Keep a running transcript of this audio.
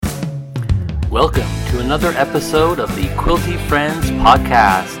Welcome to another episode of the Quilty Friends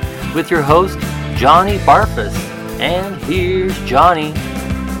podcast with your host, Johnny Barfus. And here's Johnny.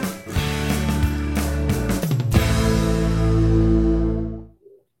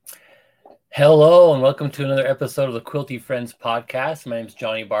 Hello, and welcome to another episode of the Quilty Friends podcast. My name is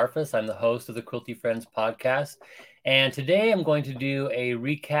Johnny Barfus. I'm the host of the Quilty Friends podcast. And today I'm going to do a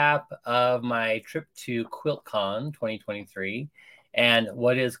recap of my trip to QuiltCon 2023. And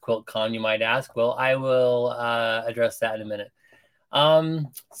what is QuiltCon, you might ask? Well, I will address that in a minute.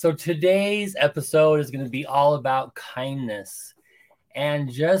 So today's episode is going to be all about kindness and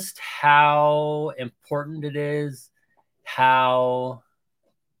just how important it is, how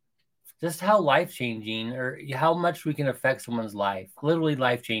life-changing or how much we can affect someone's life, literally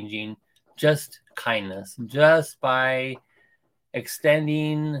life-changing, just kindness, just by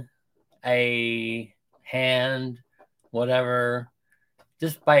extending a hand, whatever,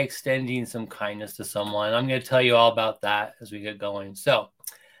 just by extending some kindness to someone. I'm going to tell you all about that as we get going. So,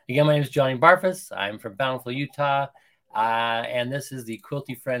 again, my name is Johnny Barfus. I'm from Bountiful, Utah, and this is the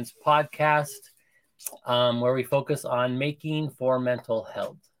Quilty Friends podcast, where we focus on making for mental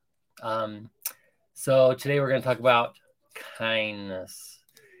health. So today we're going to talk about kindness.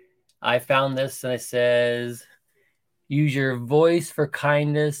 I found this and it says, use your voice for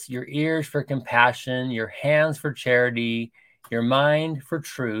kindness, your ears for compassion, your hands for charity, your mind for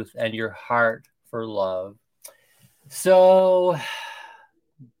truth, and your heart for love. So,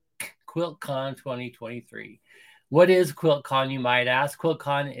 QuiltCon 2023. What is QuiltCon, you might ask?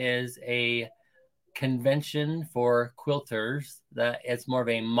 QuiltCon is a convention for quilters. That it's more of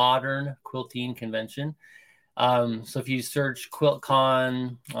a modern quilting convention. So if you search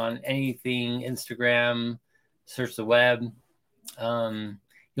QuiltCon on anything, Instagram, search the web,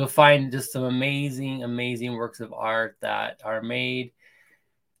 you'll find just some amazing works of art that are made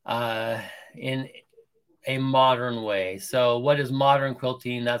in a modern way. So what is modern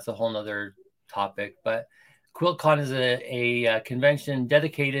quilting? That's a whole nother topic. But QuiltCon is a convention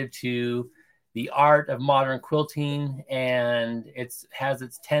dedicated to the art of modern quilting, and this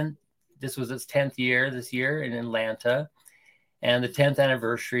was its 10th year this year in Atlanta, and the 10th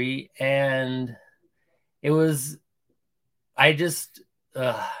anniversary. And it was, I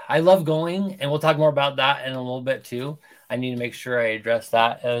love going, and we'll talk more about that in a little bit too. I need to make sure I address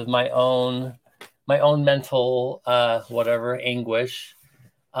that as my own mental, anguish,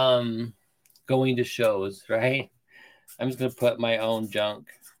 going to shows, right? I'm just going to put my own junk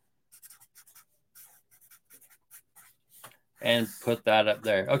and put that up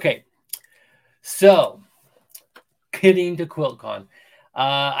there. Okay. So, getting to QuiltCon.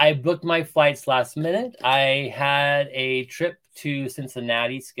 I booked my flights last minute. I had a trip to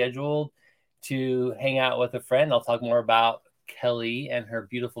Cincinnati scheduled to hang out with a friend. I'll talk more about Kelly and her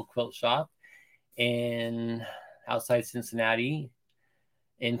beautiful quilt shop outside Cincinnati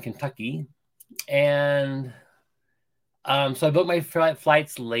in Kentucky. And so I booked my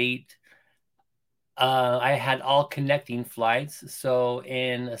flights late. I had all connecting flights. So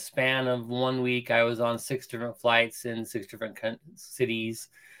in a span of 1 week, I was on 6 different flights in 6 different cities.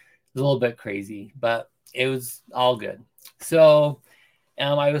 It was a little bit crazy, but it was all good. So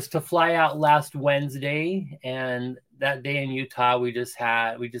I was to fly out last Wednesday, and that day in Utah, we just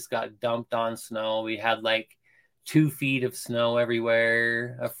got dumped on snow. We had like 2 feet of snow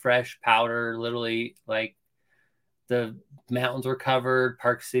everywhere, a fresh powder, literally like the mountains were covered.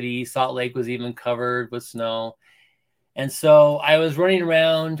 Park City, Salt Lake was even covered with snow. And so I was running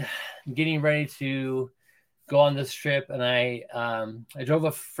around getting ready to go on this trip. And I drove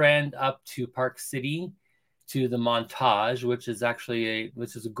a friend up to Park City to the Montage, which is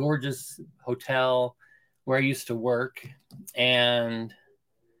a gorgeous hotel where I used to work. And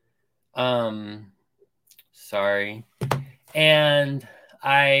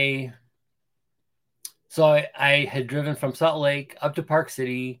So I had driven from Salt Lake up to Park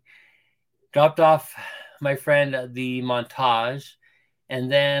City, dropped off my friend at the Montage, and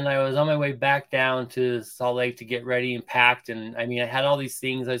then I was on my way back down to Salt Lake to get ready and packed. And I had all these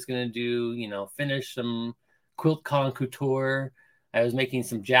things I was going to do, finish some QuiltCon couture. I was making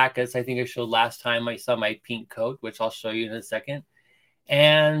some jackets. I think I showed last time I saw my pink coat, which I'll show you in a second.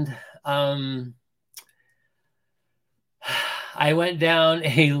 And I went down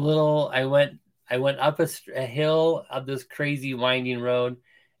I went up a hill up this crazy winding road,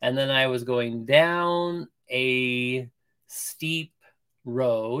 and then I was going down a steep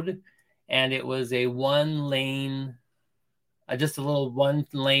road, and it was a one-lane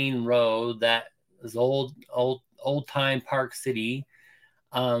road that was old-time Park City,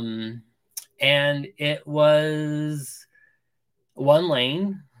 and it was one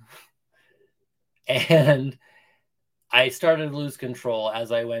lane, And I started to lose control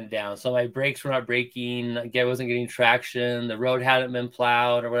as I went down. So my brakes were not braking. I wasn't getting traction. The road hadn't been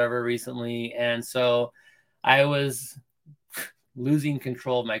plowed or whatever recently. And so I was losing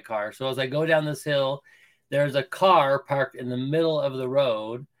control of my car. So as I go down this hill, there's a car parked in the middle of the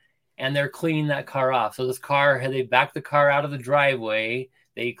road, and they're cleaning that car off. So this car, they back the car out of the driveway,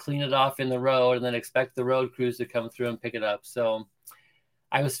 they clean it off in the road, and then expect the road crews to come through and pick it up. So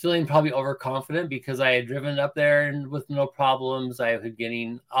I was feeling probably overconfident because I had driven up there and with no problems. I was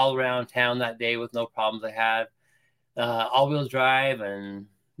getting all around town that day with no problems. I had all-wheel drive and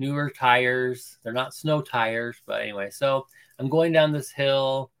newer tires. They're not snow tires, but anyway. So I'm going down this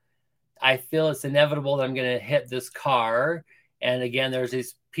hill. I feel it's inevitable that I'm going to hit this car. And again,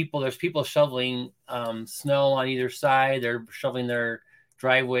 there's people shoveling snow on either side. They're shoveling their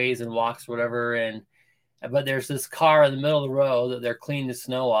driveways and walks, or whatever. But there's this car in the middle of the road that they're cleaning the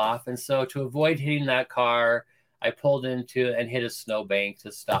snow off. And so to avoid hitting that car, I pulled into and hit a snowbank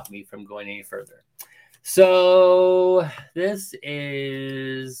to stop me from going any further. So this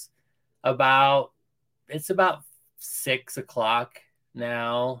is it's about 6:00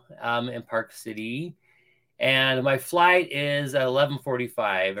 now in Park City. And my flight is at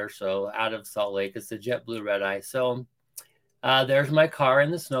 11:45 or so out of Salt Lake. It's a JetBlue red eye. So there's my car in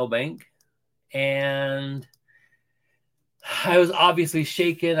the snowbank. And I was obviously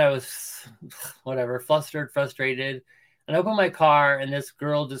shaken. I was flustered, frustrated. And I open my car, and this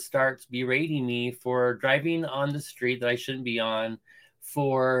girl just starts berating me for driving on the street that I shouldn't be on,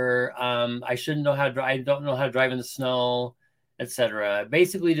 for I shouldn't know how to drive. I don't know how to drive in the snow, etc.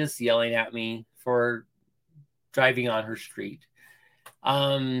 Basically just yelling at me for driving on her street.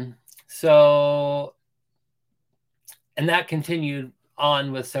 So, and that continued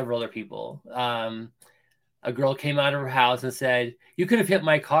on with several other people. A girl came out of her house and said, "You could have hit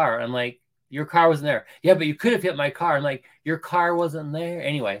my car." I'm like, "Your car wasn't there." "Yeah, but you could have hit my car." I'm like, "Your car wasn't there."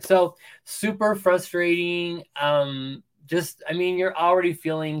 Anyway, so super frustrating. You're already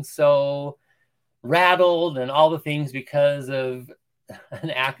feeling so rattled and all the things because of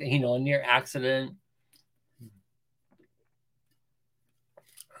a near accident.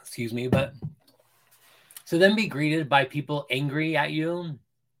 Excuse me, but so then be greeted by people angry at you.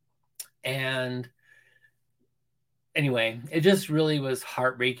 And anyway, it just really was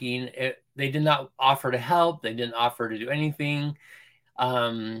heartbreaking. They did not offer to help. They didn't offer to do anything.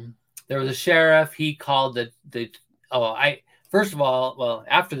 There was a sheriff. He called first of all, well,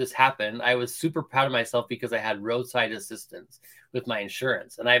 after this happened, I was super proud of myself because I had roadside assistance with my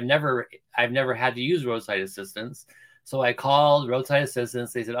insurance, and I've never had to use roadside assistance. So I called roadside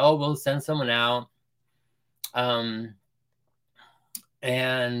assistance. They said, "Oh, we'll send someone out."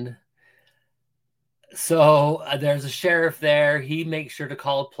 And so there's a sheriff there. He makes sure to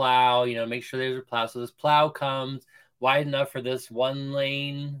call a plow, make sure there's a plow. So this plow comes wide enough for this one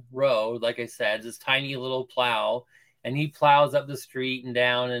lane road. Like I said, this tiny little plow, and he plows up the street and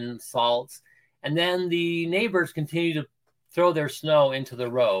down and salts. And then the neighbors continue to throw their snow into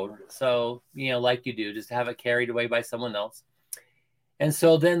the road. So, like you do, just have it carried away by someone else. And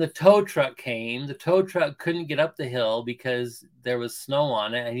so then the tow truck came. The tow truck couldn't get up the hill because there was snow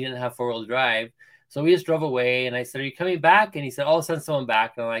on it and he didn't have four-wheel drive. So we just drove away, and I said, "Are you coming back?" And he said, "Oh, I'll send someone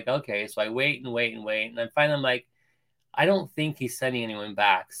back." And I'm like, "Okay." So I wait and wait and wait. And then finally I'm like, I don't think he's sending anyone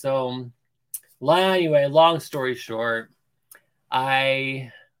back. So anyway, long story short,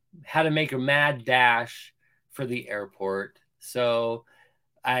 I had to make a mad dash for the airport. So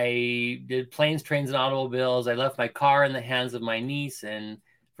I did planes, trains, and automobiles. I left my car in the hands of my niece and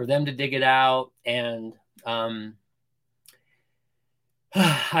for them to dig it out. And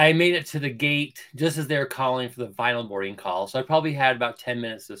I made it to the gate just as they were calling for the final boarding call. So I probably had about 10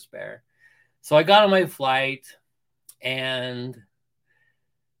 minutes to spare. So I got on my flight and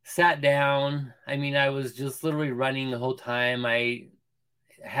sat down. I was just literally running the whole time. I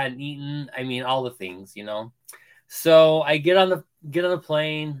hadn't eaten. All the things, So I get on the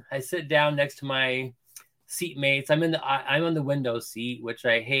plane. I sit down next to my seatmates. I'm on the window seat, which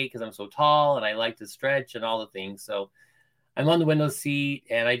I hate because I'm so tall and I like to stretch and all the things. So I'm on the window seat,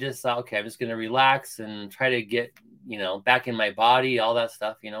 and I just thought, okay, I'm just going to relax and try to get, back in my body, all that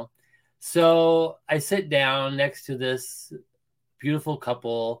stuff, So I sit down next to this beautiful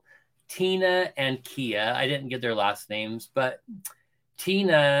couple, Tina and Kia. I didn't get their last names, but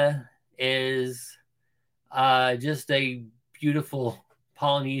Tina is just a beautiful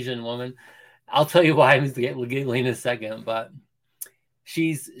Polynesian woman. I'll tell you why I'm giggling in a second, but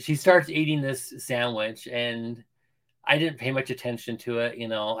she starts eating this sandwich, and I didn't pay much attention to it.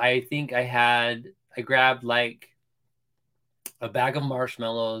 I think I grabbed like a bag of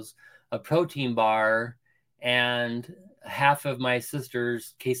marshmallows, a protein bar, and half of my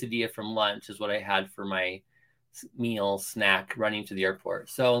sister's quesadilla from lunch is what I had for my meal snack running to the airport.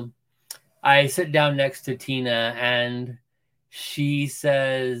 So I sit down next to Tina and she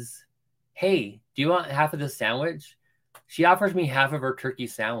says, "Hey, do you want half of the sandwich?" She offers me half of her turkey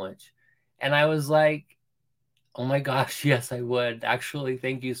sandwich. And I was like, "Oh my gosh, yes, I would. Actually,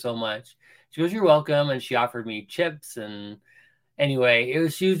 thank you so much." She goes, "You're welcome." And she offered me chips. And anyway,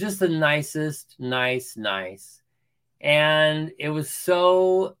 she was just the nicest, nice. And it was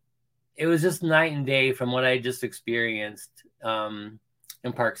just night and day from what I just experienced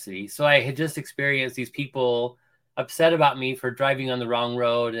in Park City. So I had just experienced these people upset about me for driving on the wrong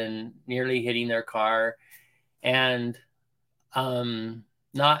road and nearly hitting their car, and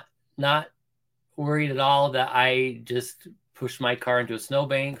not worried at all that I just pushed my car into a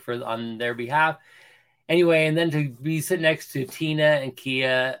snowbank on their behalf. Anyway, and then to be sitting next to Tina and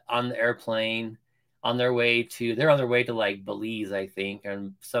Kia on the airplane they're on their way to like Belize, I think,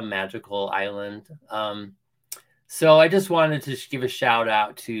 on some magical island. So I just wanted to give a shout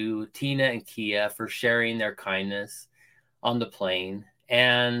out to Tina and Kia for sharing their kindness on the plane.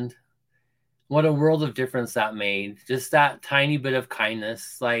 And what a world of difference that made. Just that tiny bit of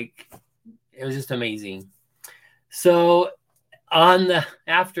kindness. Like, it was just amazing. So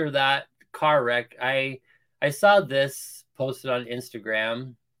after that car wreck, I saw this posted on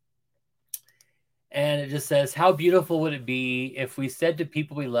Instagram. And it just says, "How beautiful would it be if we said to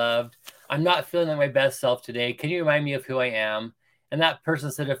people we loved, 'I'm not feeling like my best self today. Can you remind me of who I am?' And that person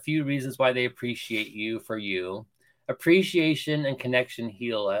said a few reasons why they appreciate you for you. Appreciation and connection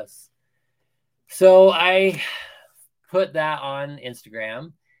heal us." So I put that on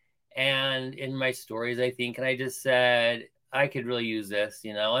Instagram and in my stories, I think, and I just said, I could really use this,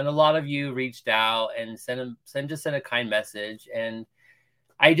 And a lot of you reached out and sent a kind message. And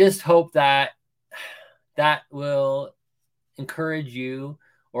I just hope that will encourage you,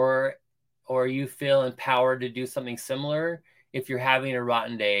 or you feel empowered to do something similar if you're having a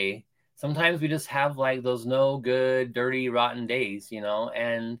rotten day. Sometimes we just have like those no good, dirty, rotten days,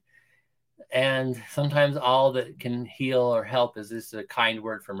 and sometimes all that can heal or help is just a kind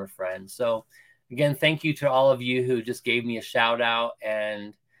word from a friend. So again, thank you to all of you who just gave me a shout out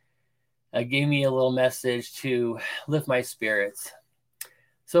and gave me a little message to lift my spirits.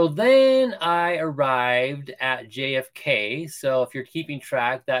 So then I arrived at JFK. So if you're keeping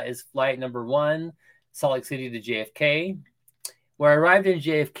track, that is flight number 1, Salt Lake City to JFK. Where I arrived in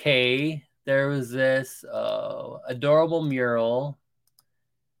JFK, there was this adorable mural.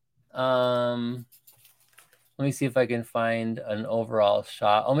 Let me see if I can find an overall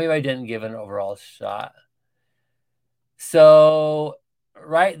shot. Oh, maybe I didn't give an overall shot. So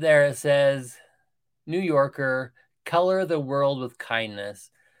right there it says, "New Yorker, color the world with kindness."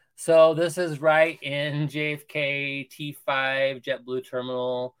 So this is right in JFK T5 JetBlue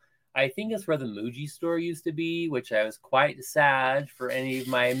terminal. I think it's where the Muji store used to be, which I was quite sad for any of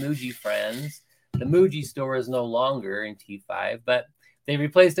my Muji friends. The Muji store is no longer in T5, but they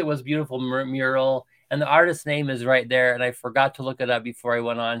replaced it with a beautiful mural, and the artist's name is right there. And I forgot to look it up before I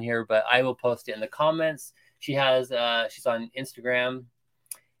went on here, but I will post it in the comments. She's on Instagram.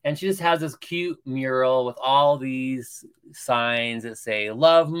 And she just has this cute mural with all these signs that say,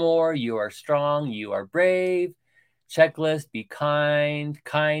 "Love more, you are strong, you are brave. Checklist, be kind.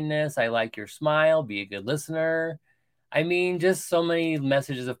 Kindness, I like your smile, be a good listener." I mean, just so many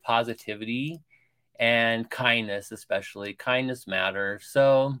messages of positivity and kindness, especially. Kindness matters.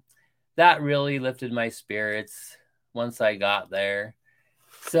 So that really lifted my spirits once I got there.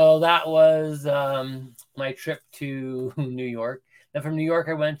 So that was my trip to New York. Then from New York,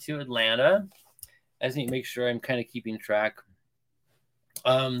 I went to Atlanta. I just need to make sure I'm kind of keeping track.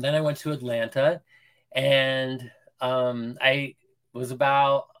 Then I went to Atlanta, and I was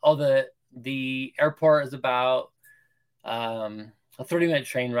about, the airport is about a 30-minute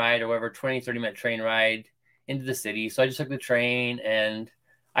train ride, or whatever, 30-minute train ride into the city. So I just took the train, and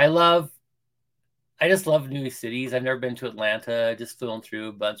I just love new cities. I've never been to Atlanta, just flown through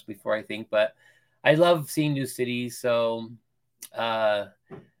a bunch before, I think, but I love seeing new cities. So I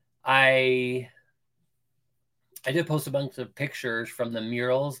did post a bunch of pictures from the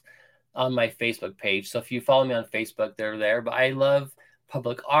murals on my Facebook page. So if you follow me on Facebook, they're there. But I love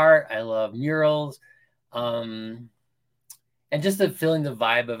public art. I love murals. And just feeling the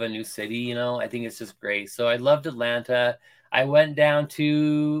vibe of a new city, I think it's just great. So I loved Atlanta. I went down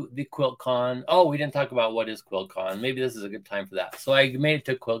to the QuiltCon. Oh, we didn't talk about what is QuiltCon. Maybe this is a good time for that. So I made it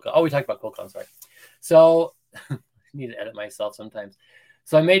to QuiltCon. Oh, we talked about QuiltCon, sorry. So I need to edit myself sometimes.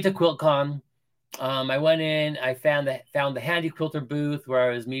 So I made it to QuiltCon, I went in. I found the handy quilter booth where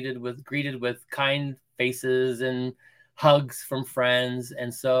I was greeted with kind faces and hugs from friends,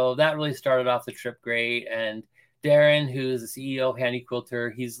 and so that really started off the trip great. And Darren, who's the CEO of Handy Quilter,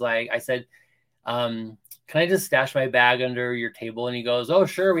 he's like, I said, can I just stash my bag under your table? And he goes, oh,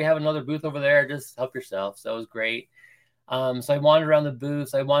 sure, we have another booth over there. Just help yourself. So it was great. So I wandered around the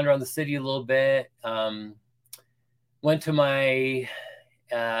booths. I wandered around the city a little bit. Went to my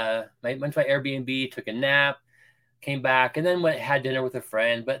went to my Airbnb, took a nap, came back, and then had dinner with a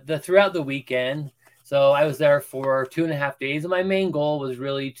friend. But throughout the weekend, so I was there for 2.5 days, and my main goal was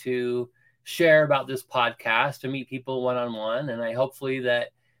really to share about this podcast, to meet people one-on-one, and I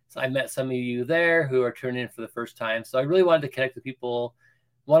met some of you there who are tuning in for the first time. So I really wanted to connect with people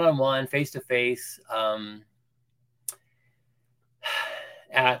one-on-one, face-to-face,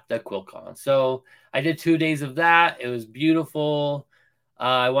 at the QuiltCon. So I did 2 days of that. It was beautiful.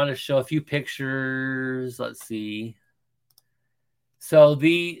 I want to show a few pictures. Let's see. So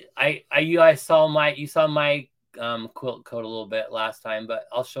you saw my quilt coat a little bit last time, but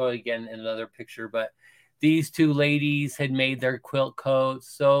I'll show it again in another picture. But these two ladies had made their quilt coats.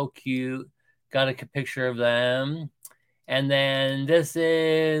 So cute. Got a picture of them. And then this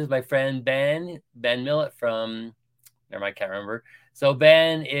is my friend Ben Millett from, never mind, I can't remember. So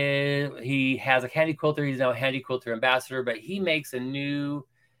Ben he has a handy quilter. He's now a handy quilter ambassador, but he makes a new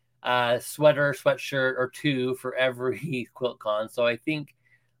sweatshirt or two for every QuiltCon. So I don't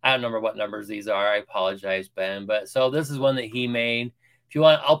remember what numbers these are. I apologize, Ben. But so this is one that he made. If you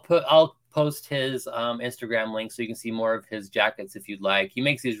want, I'll post his Instagram link so you can see more of his jackets if you'd like. He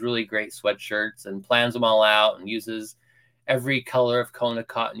makes these really great sweatshirts and plans them all out and uses every color of Kona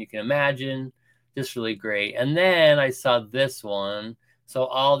cotton you can imagine. Just really great. And then I saw this one. So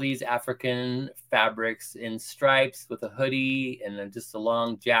all these African fabrics in stripes with a hoodie and then just a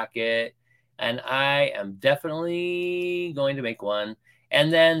long jacket. And I am definitely going to make one.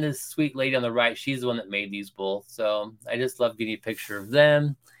 And then this sweet lady on the right, she's the one that made these both. So I just love getting a picture of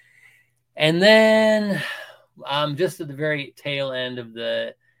them. And then just at the very tail end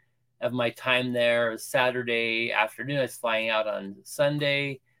of my time there, it was Saturday afternoon. I was flying out on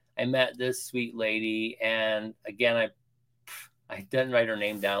Sunday. I met this sweet lady, and again, I didn't write her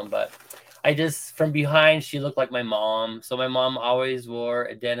name down, but from behind, she looked like my mom. So my mom always wore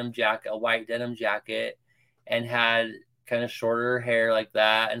a white denim jacket, and had kind of shorter hair like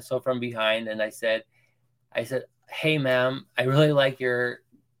that. And so from behind, and I said, hey, ma'am, I really like your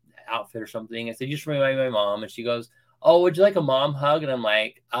outfit or something. I said, you just remind me of my mom. And she goes, oh, would you like a mom hug? And I'm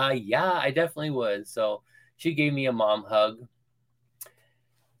like, yeah, I definitely would. So she gave me a mom hug.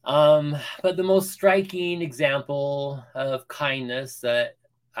 But the most striking example of kindness that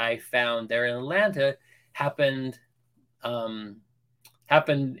I found there in Atlanta happened in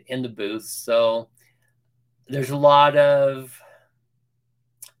the booth. So there's a lot of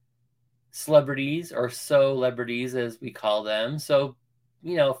celebrities, or celebrities as we call them. So,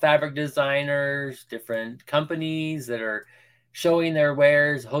 fabric designers, different companies that are showing their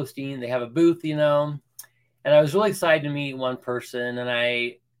wares, hosting, they have a booth, and I was really excited to meet one person, and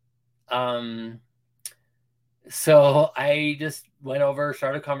so I just went over,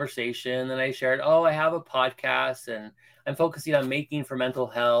 started a conversation, and I shared, I have a podcast and I'm focusing on making for mental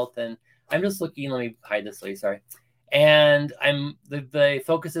health. And I'm just looking, let me hide this lady, sorry. And the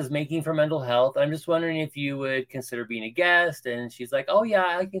focus is making for mental health. I'm just wondering if you would consider being a guest. And she's like, oh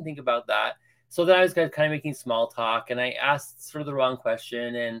yeah, I can think about that. So then I was kind of making small talk, and I asked sort of the wrong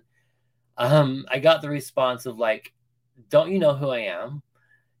question. And I got the response of like, don't you know who I am?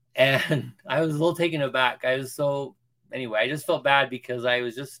 And I was a little taken aback. I just felt bad because I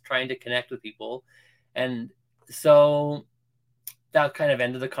was just trying to connect with people. And so that kind of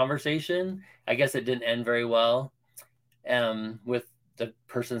ended the conversation. I guess it didn't end very well, with the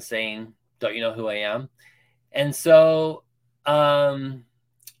person saying, don't you know who I am? And so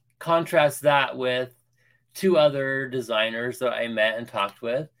contrast that with two other designers that I met and talked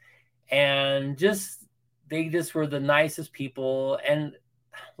with. And they just were the nicest people. And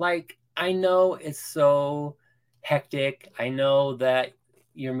like, I know it's so hectic. I know that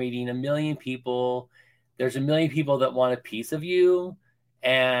you're meeting a million people. There's a million people that want a piece of you.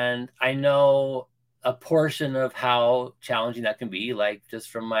 And I know a portion of how challenging that can be, like just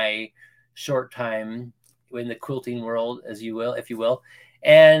from my short time in the quilting world, if you will.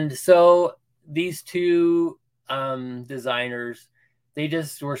 And so these two designers, they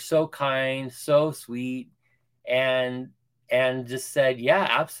just were so kind, so sweet, and just said, yeah,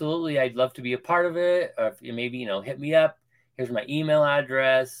 absolutely, I'd love to be a part of it. Or maybe, hit me up. Here's my email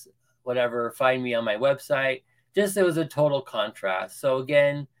address, whatever, find me on my website. Just, it was a total contrast. So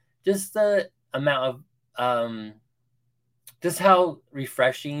again, just amount of just how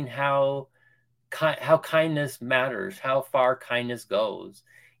refreshing, how kindness matters, how far kindness goes.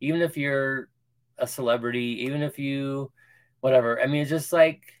 Even if you're a celebrity, even if you, whatever. I mean,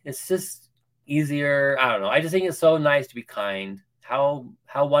 it's just easier. I don't know. I just think it's so nice to be kind. How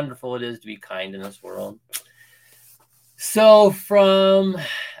wonderful it is to be kind in this world. So from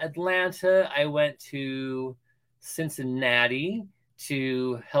Atlanta, I went to Cincinnati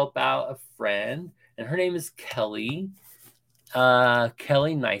to help out a friend, and her name is Kelly.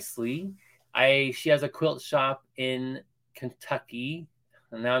 Kelly Nicely. She has a quilt shop in Kentucky.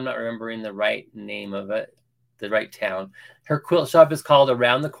 And now I'm not remembering the right name of it, the right town. Her quilt shop is called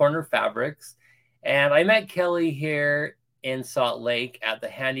Around the Corner Fabrics. And I met Kelly here in Salt Lake at the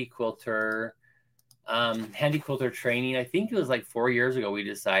Handy Quilter training. I think it was like 4 years ago we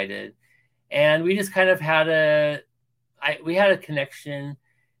decided. And we just kind of had we had a connection.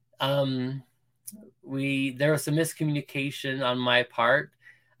 There was some miscommunication on my part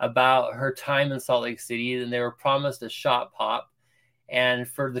about her time in Salt Lake City, and they were promised a shop pop. And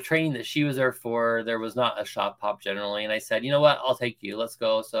for the training that she was there for, there was not a shop pop generally. And I said, you know what, I'll take you. Let's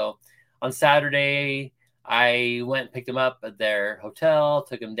go. So on Saturday, I went and picked him up at their hotel,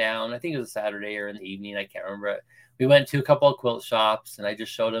 took him down. I think it was a Saturday or in the evening. I can't remember it. We went to a couple of quilt shops, and I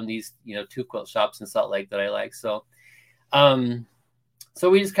just showed him these, 2 quilt shops in Salt Lake that I like. So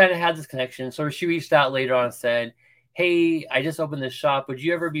we just kind of had this connection. So she reached out later on and said, hey, I just opened this shop. Would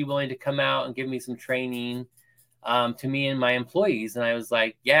you ever be willing to come out and give me some training to me and my employees? And I was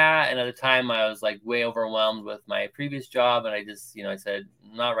like, yeah. And at the time I was like way overwhelmed with my previous job. And I just, I said,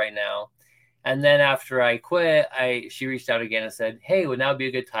 not right now. And then after I quit, she reached out again and said, hey, would now be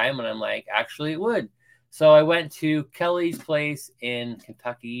a good time? And I'm like, actually, it would. So I went to Kelly's place in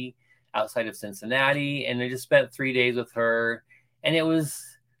Kentucky outside of Cincinnati, and I just spent 3 days with her. And it was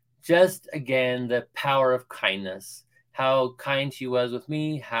just, again, the power of kindness, how kind she was with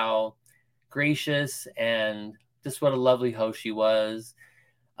me, how gracious, and just what a lovely host she was.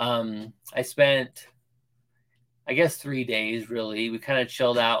 I spent, I guess, 3 days, really. We kind of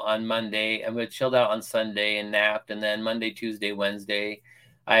chilled out on Monday, and we chilled out on Sunday and napped. And then Monday, Tuesday, Wednesday,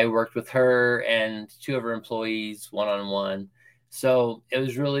 I worked with her and 2 of her employees one-on-one. So it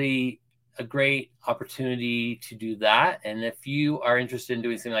was really a great opportunity to do that. And if you are interested in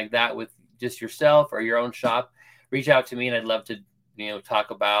doing something like that with just yourself or your own shop, reach out to me, and I'd love to, talk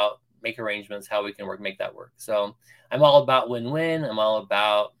about, make arrangements, how we can make that work. So I'm all about win-win. I'm all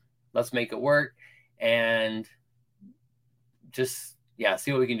about let's make it work and just,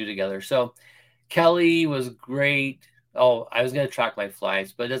 see what we can do together. So Kelly was great. Oh, I was going to track my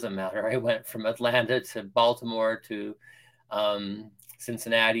flights, but it doesn't matter. I went from Atlanta to Baltimore to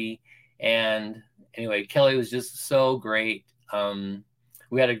Cincinnati. And anyway, Kelly was just so great.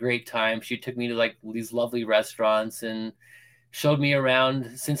 We had a great time. She took me to like these lovely restaurants and showed me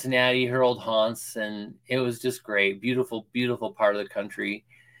around Cincinnati, her old haunts. And it was just great. Beautiful, beautiful part of the country.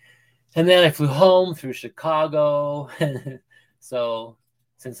 And then I flew home through Chicago. So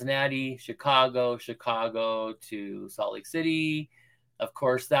Cincinnati, Chicago to Salt Lake City. Of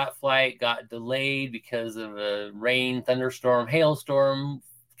course, that flight got delayed because of a rain, thunderstorm, hailstorm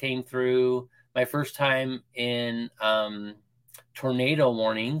came through. My first time in tornado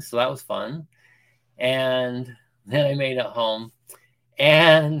warning, so that was fun. And then I made it home.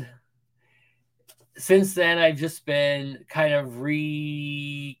 And since then, I've just been kind of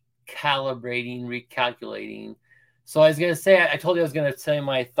recalculating. So I was going to say, I told you I was going to tell you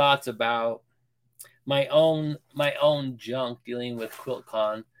my thoughts about my own junk dealing with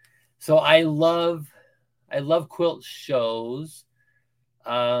QuiltCon. So I love quilt shows.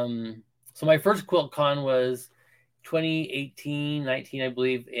 So my first QuiltCon was 2018-19, I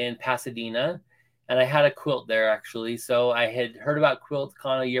believe, in Pasadena, and I had a quilt there actually. So I had heard about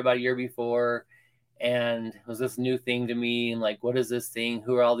QuiltCon about a year before, and it was this new thing to me. And like, what is this thing?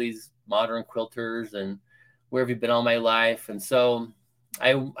 Who are all these modern quilters, and where have you been all my life? And so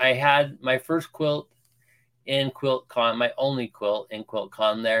I had my first quilt in QuiltCon, my only quilt in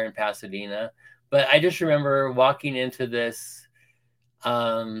QuiltCon there in Pasadena. But I just remember walking into this.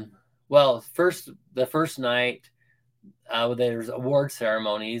 The first night, there's award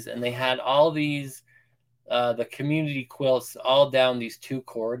ceremonies, and they had all these, the community quilts all down these 2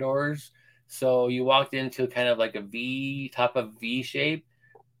 corridors. So you walked into kind of like a V shape,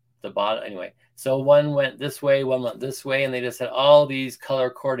 the bottom. Anyway, so one went this way, one went this way, and they just had all these color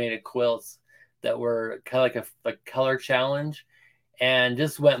coordinated quilts that were kind of like a color challenge, and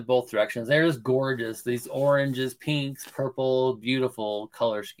just went both directions. They're just gorgeous. These oranges, pinks, purple, beautiful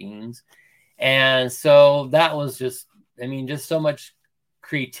color schemes. And so that was just so much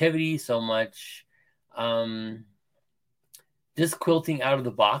creativity, so much just quilting out of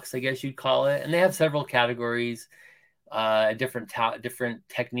the box, I guess you'd call it. And they have several categories, different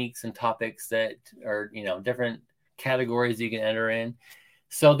techniques and topics that are, different categories you can enter in.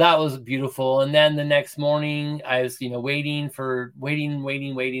 So that was beautiful. And then the next morning I was, waiting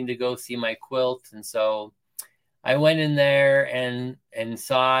to go see my quilt. And so I went in there and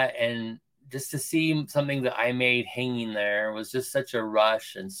saw it, and just to see something that I made hanging there was just such a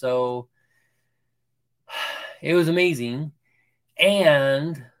rush. And so it was amazing.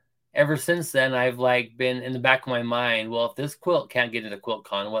 And ever since then, I've been in the back of my mind, well, if this quilt can't get into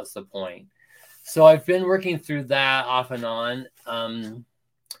QuiltCon, what's the point? So I've been working through that off and on.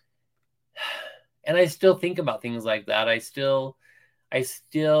 And I still think about things like that. I still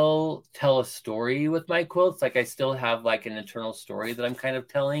tell a story with my quilts. I still have an internal story that I'm kind of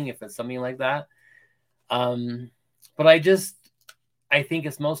telling, if it's something like that. But I think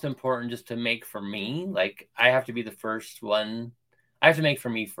it's most important just to make for me. I have to be the first one. I have to make for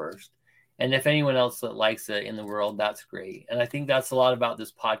me first. And if anyone else that likes it in the world, that's great. And I think that's a lot about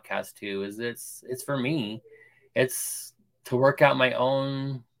this podcast too, is it's for me. It's to work out my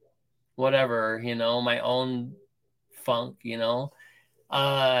own whatever, my own funk, my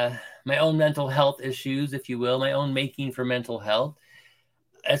own mental health issues, if you will, my own making for mental health.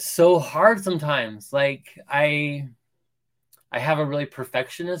 It's so hard sometimes. I have a really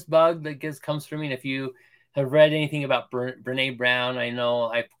perfectionist bug that comes from me. And if you have read anything about Brene Brown, I know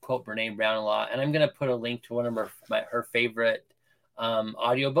I quote Brene Brown a lot, and I'm going to put a link to one of her favorite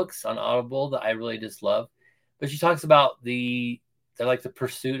audiobooks on Audible that I really just love. But she talks about the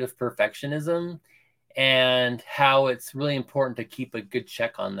pursuit of perfectionism and how it's really important to keep a good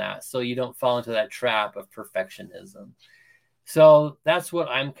check on that so you don't fall into that trap of perfectionism. So that's what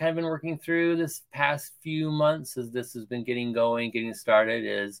I'm kind of been working through this past few months as this has been getting started,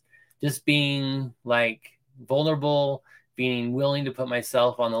 is just being vulnerable, being willing to put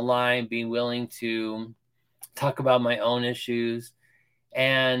myself on the line, being willing to talk about my own issues.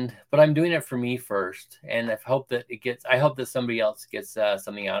 But I'm doing it for me first. And I hope that somebody else gets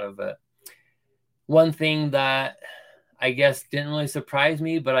something out of it. One thing that I guess didn't really surprise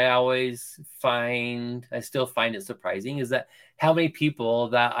me, but I still find it surprising, is that how many people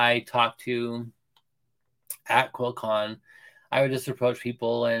that I talk to at QuiltCon, I would just approach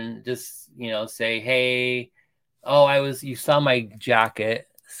people and just, say, hey, you saw my jacket.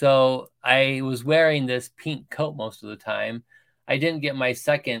 So I was wearing this pink coat most of the time. I didn't get my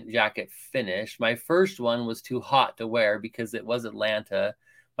second jacket finished. My first one was too hot to wear because it was Atlanta.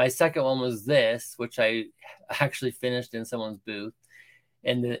 My second one was this, which I actually finished in someone's booth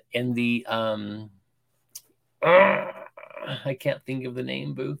I can't think of the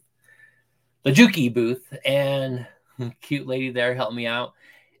name, booth, the Juki booth, and cute lady there helped me out.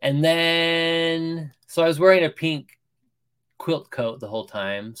 And then, so I was wearing a pink quilt coat the whole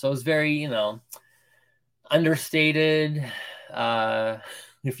time. So it was very, understated,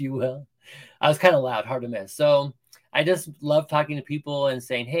 if you will. I was kind of loud, hard to miss. So I just love talking to people and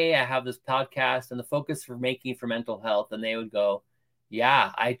saying, hey, I have this podcast and the focus for making for mental health. And they would go,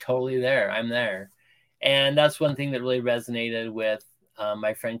 yeah, I'm there. And that's one thing that really resonated with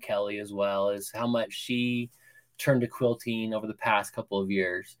my friend Kelly as well, is how much she turned to quilting over the past couple of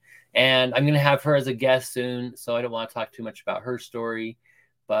years. And I'm going to have her as a guest soon, so I don't want to talk too much about her story,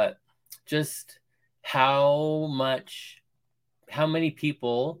 but just how many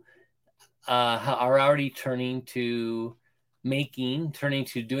people are already turning to doing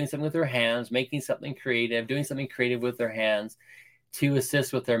something with their hands, making something creative, doing something creative with their hands to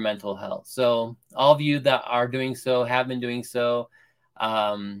assist with their mental health. So all of you that are doing so, have been doing so,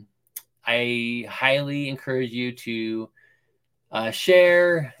 I highly encourage you to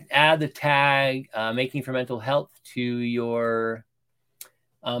share, add the tag Making for Mental Health to your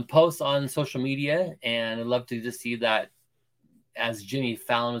posts on social media. And I'd love to just see that, as Jimmy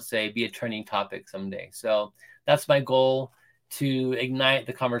Fallon would say, be a trending topic someday. So that's my goal, to ignite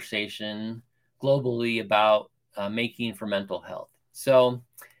the conversation globally about making for mental health. So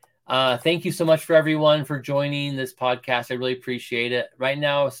thank you so much for everyone for joining this podcast. I really appreciate it. Right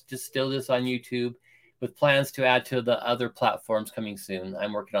now, it's still on YouTube, with plans to add to the other platforms coming soon.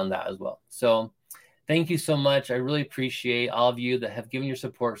 I'm working on that as well. So thank you so much. I really appreciate all of you that have given your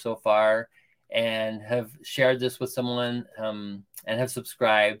support so far and have shared this with someone and have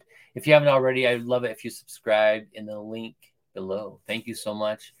subscribed. If you haven't already, I'd love it if you subscribe in the link below. Thank you so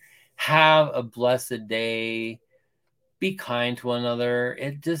much. Have a blessed day. Be kind to one another.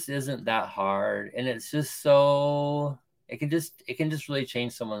 It just isn't that hard. And it's just it can just really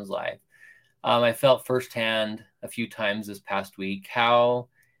change someone's life. I felt firsthand a few times this past week how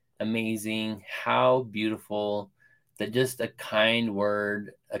amazing, how beautiful that just a kind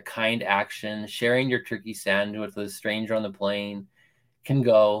word, a kind action, sharing your turkey sandwich with a stranger on the plane can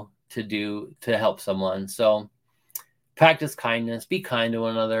go to help someone. So practice kindness, be kind to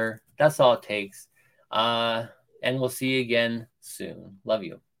one another. That's all it takes. And we'll see you again soon. Love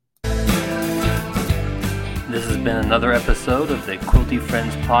you. This has been another episode of the Quilty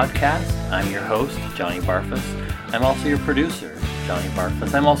Friends podcast. I'm your host, Johnny Barfus. I'm also your producer, Johnny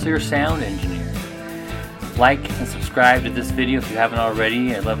Barfus. I'm also your sound engineer. Like and subscribe to this video if you haven't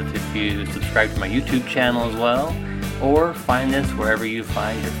already. I'd love it if you subscribe to my YouTube channel as well, or find this wherever you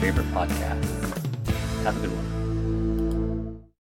find your favorite podcasts. Have a good one.